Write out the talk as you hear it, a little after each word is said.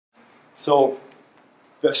So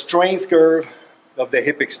the strength curve of the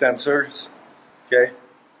hip extensors, okay?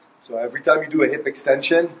 So every time you do a hip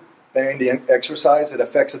extension, during the exercise, it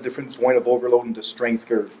affects a different point of overload in the strength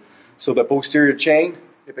curve. So the posterior chain,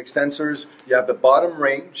 hip extensors, you have the bottom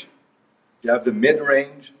range, you have the mid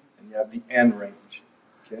range, and you have the end range,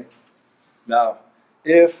 okay? Now,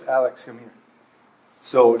 if, Alex, come here.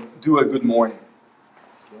 So do a good morning,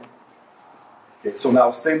 okay? Okay, so now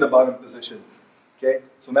stay in the bottom position, okay?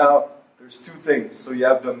 So now there's two things. So you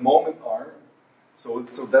have the moment arm, so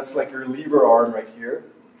that's like your lever arm right here,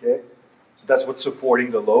 okay? So that's what's supporting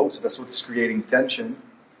the load, so that's what's creating tension.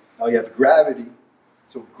 Now you have gravity.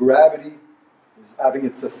 So gravity is having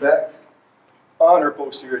its effect on her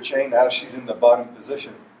posterior chain as she's in the bottom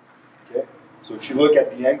position, okay? So if you look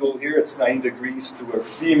at the angle here, it's 90 degrees to her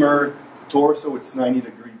femur, torso, it's 90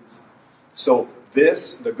 degrees. So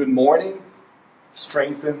this, the good morning,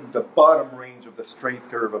 strengthen the bottom range of the strength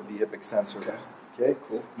curve of the hip extensors. Okay,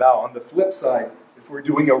 cool. Now on the flip side, if we're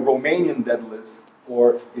doing a Romanian deadlift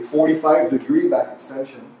or a 45-degree back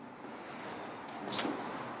extension,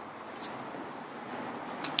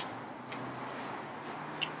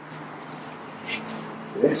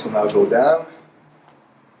 okay, so now go down,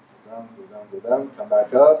 go down, come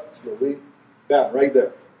back up slowly, down, right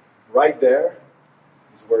there. Right there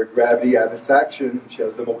is where gravity has its action, she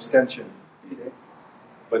has the most tension. Okay?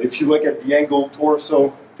 But if you look at the angle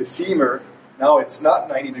torso to femur, now it's not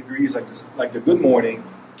 90 degrees like the good morning,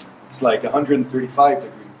 it's like 135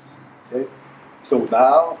 degrees. Okay? So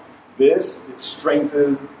now it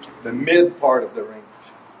strengthens the mid part of the range.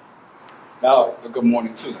 Now the good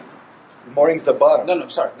morning too then. The morning's the bottom. No,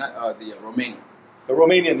 sorry, not the Romanian. The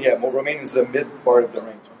Romanian, yeah, Romanian is the mid part of the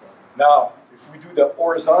range. Okay. Now, if we do the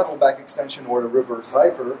horizontal back extension or the reverse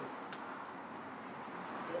hyper,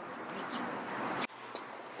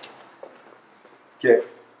 okay,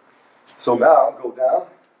 so now go down.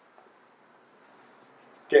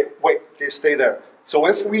 Okay, wait, okay, stay there. So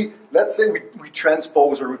if let's say we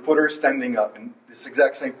transpose or we put her standing up in this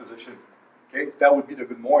exact same position, okay, that would be the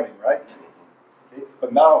good morning, right? Okay,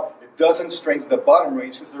 but now it doesn't strengthen the bottom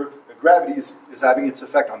range because the gravity is having its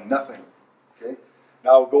effect on nothing. Okay,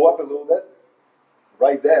 now go up a little bit.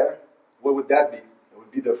 Right there, what would that be? It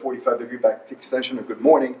would be the 45-degree back extension or good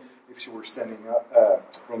morning if she were standing up,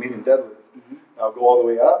 Romanian deadlift. Mm-hmm. Now go all the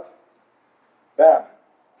way up. Bam.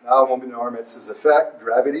 Now moment arm has its effect,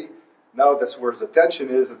 gravity. Now that's where the tension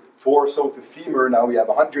is, torso to femur, now we have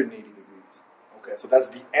 180 degrees. Okay, so that's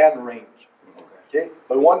the end range. Okay,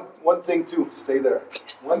 but one thing too, stay there.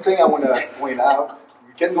 One thing I want to point out,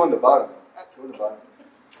 you can go in the bottom. Go in the bottom.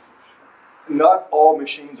 Not all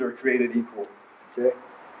machines are created equal. Okay,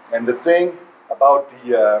 and the thing about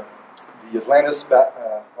the Atlantis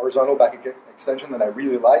horizontal back extension that I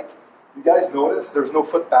really like, you guys notice there's no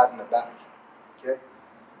foot pad in the back. Okay,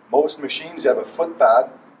 most machines you have a foot pad.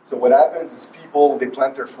 So what happens is they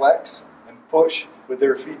plant their flex and push with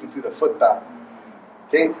their feet into the foot pad.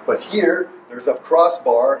 Okay, but here there's a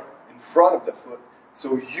crossbar in front of the foot.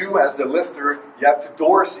 So you, as the lifter, you have to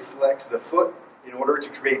dorsiflex the foot in order to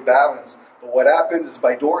create balance. But what happens is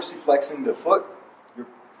by dorsiflexing the foot,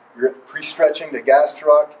 you're pre-stretching the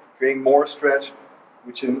gastroc, creating more stretch,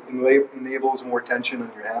 which enables more tension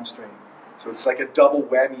on your hamstring. So it's like a double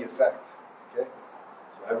whammy effect. Okay?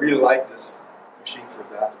 So I really like this machine for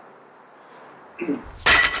that.